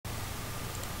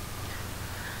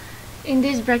In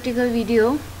this practical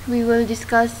video, we will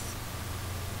discuss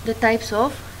the types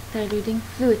of diluting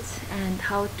fluids and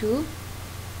how to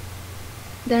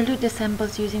dilute the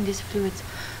samples using these fluids.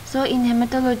 So in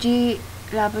hematology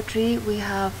laboratory, we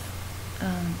have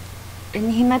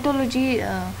in hematology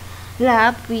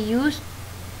lab, we use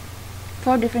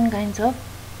 4 different kinds of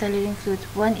diluting fluids.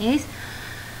 One is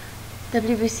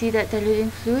WBC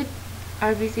diluting fluid,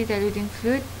 RBC diluting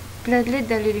fluid, platelet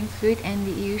diluting fluid, and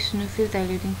the eosinophil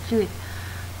diluting fluid.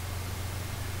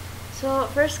 So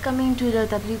first, coming to the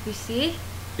WBC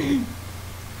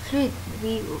fluid,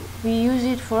 we use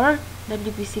it for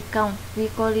WBC count. We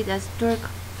call it as Turk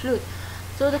fluid.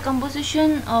 So the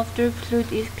composition of Turk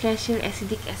fluid is glacial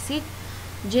acetic acid,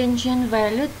 gentian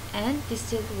violet, and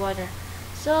distilled water.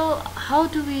 So how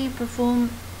do we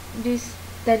perform this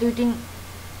dilution?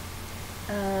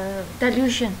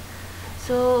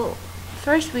 So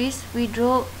first we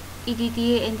draw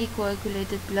EDTA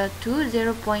anticoagulated blood to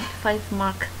 0.5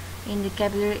 mark in the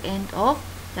capillary end of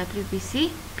WBC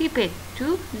pipette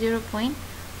to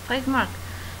 0.5 mark,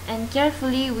 and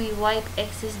carefully we wipe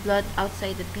excess blood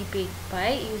outside the pipette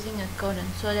by using a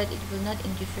cotton so that it will not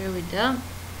interfere with the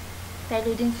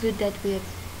diluting fluid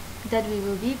that we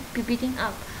will be pipetting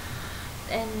up.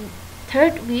 And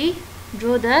third, we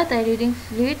draw the diluting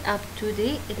fluid up to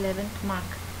the 11th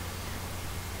mark.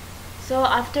 So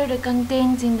after the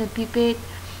contents in the pipette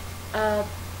are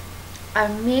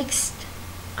mixed,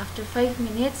 after 5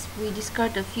 minutes we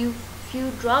discard a few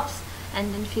drops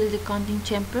and then fill the counting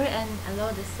chamber and allow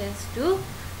the cells to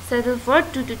settle for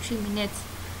 2 to 3 minutes.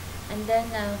 And then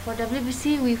for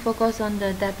WBC, we focus on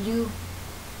the W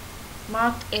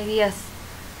marked areas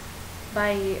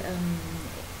by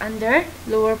under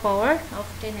lower power of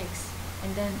 10x,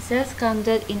 and then cells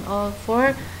counted in all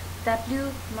 4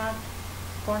 W marked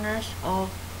corners of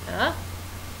the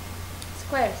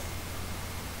squares.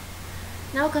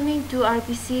 Now coming to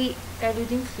RBC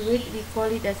diluting fluid, we call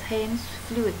it as Haynes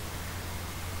fluid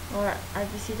or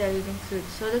RBC diluting fluid.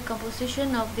 So the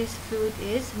composition of this fluid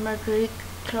is mercury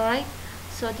chloride,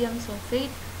 sodium sulfate,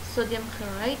 sodium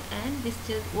chloride, and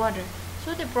distilled water.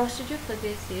 So the procedure for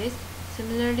this is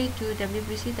similarly to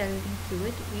WBC diluting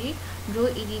fluid. We draw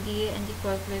EDTA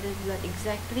anticoagulated blood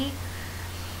exactly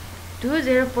to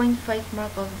 0.5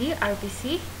 mark of the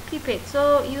RBC pipette.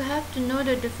 So you have to know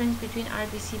the difference between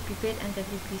RBC pipette and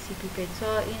WBC pipette.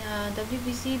 So in a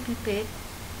WBC pipette,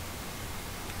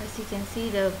 as you can see,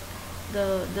 the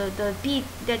bead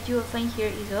that you will find here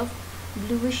is of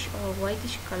bluish or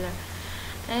whitish color,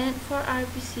 and for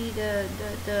RBC the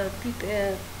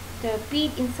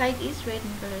bead inside is red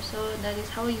in color. So that is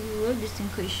how you will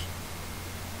distinguish.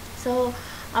 So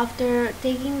after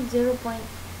taking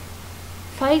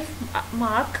 0.5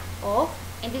 mark of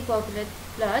anticoagulated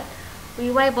blood,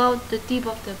 we wipe out the tip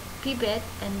of the pipette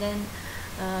and then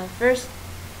first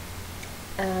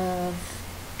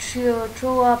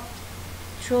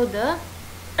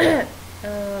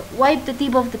wipe the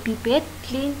tip of the pipette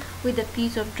clean with a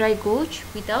piece of dry gauze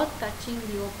without touching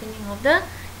the opening of the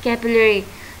capillary,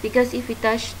 because if we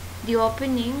touch the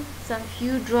opening, some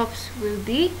few drops will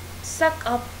be sucked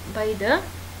up by the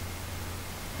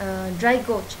dry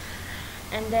gauze.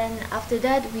 And then after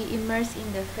that, we immerse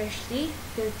in the freshly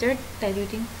filtered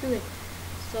diluting fluid.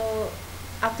 So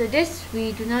after this,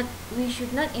 we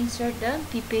should not insert the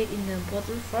pipette in the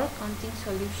bottle for counting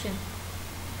solution.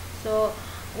 So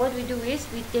what we do is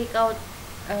we take out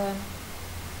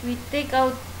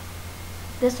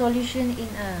the solution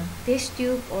in a test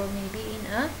tube or maybe in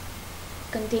a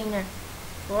container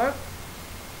for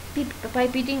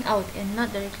pipetting out and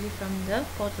not directly from the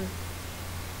bottle.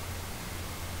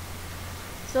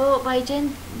 So by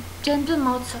gentle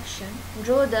mouth suction,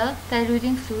 draw the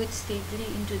diluting fluid steadily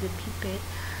into the pipette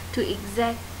to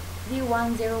exactly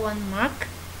 101 mark.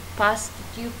 Pass the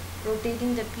tube,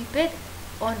 rotating the pipette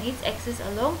on its axis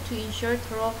along to ensure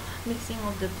thorough mixing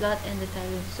of the blood and the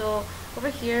diluent. So over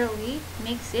here we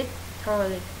mix it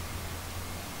thoroughly.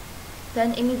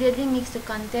 Then immediately mix the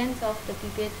contents of the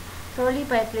pipette thoroughly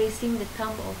by placing the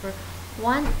thumb over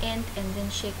one end and then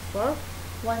shake for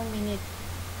 1 minute.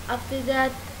 After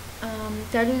that,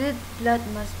 diluted blood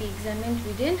must be examined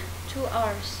within 2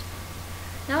 hours.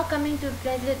 Now coming to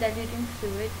platelet diluting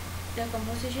fluid, the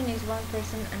composition is 1%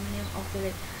 ammonium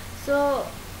oxalate. So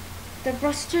the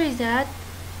procedure is that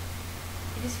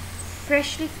it is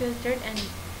freshly filtered and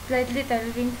platelet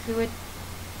diluting fluid,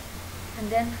 and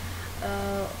then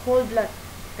whole blood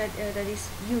that is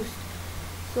used.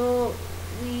 So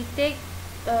we take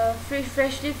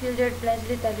freshly filtered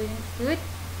platelet diluting fluid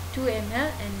 2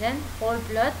 ml and then whole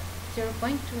blood 0.2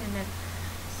 ml.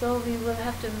 So we will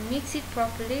have to mix it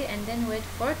properly and then wait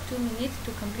for 2 minutes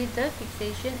to complete the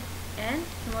fixation and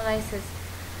hemolysis.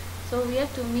 So we have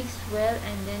to mix well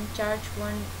and then charge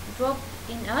one drop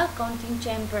in a counting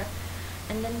chamber,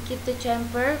 and then keep the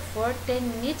chamber for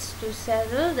 10 minutes to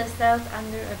settle the cells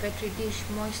under a petri dish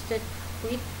moistened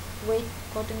with wet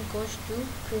cotton gauze to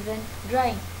prevent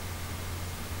drying.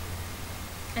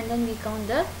 And then we count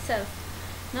the cells.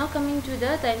 Now coming to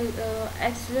the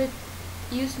absolute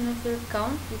eosinophil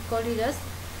count, we call it as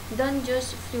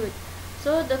Dunge's fluid.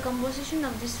 So the composition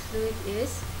of this fluid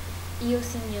is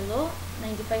eosin yellow,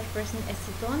 95%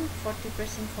 acetone,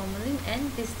 40% formalin,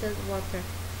 and distilled water.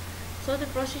 So the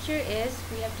procedure is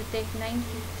we have to take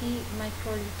 950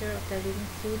 microliter of diluting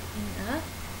fluid in a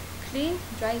clean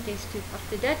dry test tube.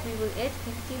 After that we will add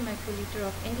 50 microliter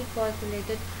of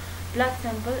anticoagulated blood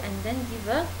sample and then give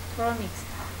a thorough mix.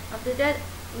 After that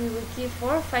we will keep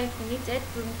for 5 minutes at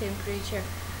room temperature.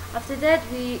 After that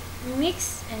we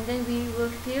mix and then we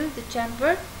will fill the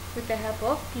chamber with the help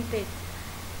of pipette.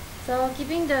 So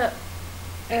keeping the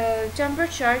chamber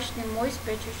charged in moist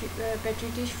petri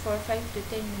dish for 5 to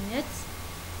 10 minutes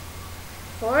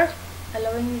for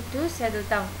allowing it to settle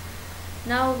down.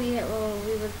 Now we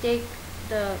will take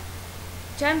the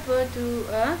chamber to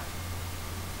a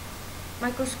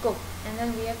microscope, and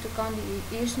then we have to count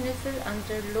the eosinophil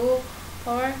under low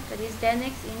power, that is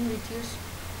 10x in reduced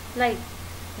light,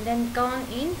 and then count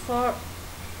in for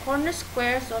corner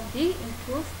squares of the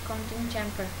improved counting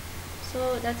chamber.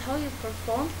 So that's how you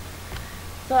perform.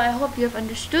 So I hope you have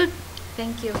understood.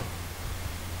 Thank you.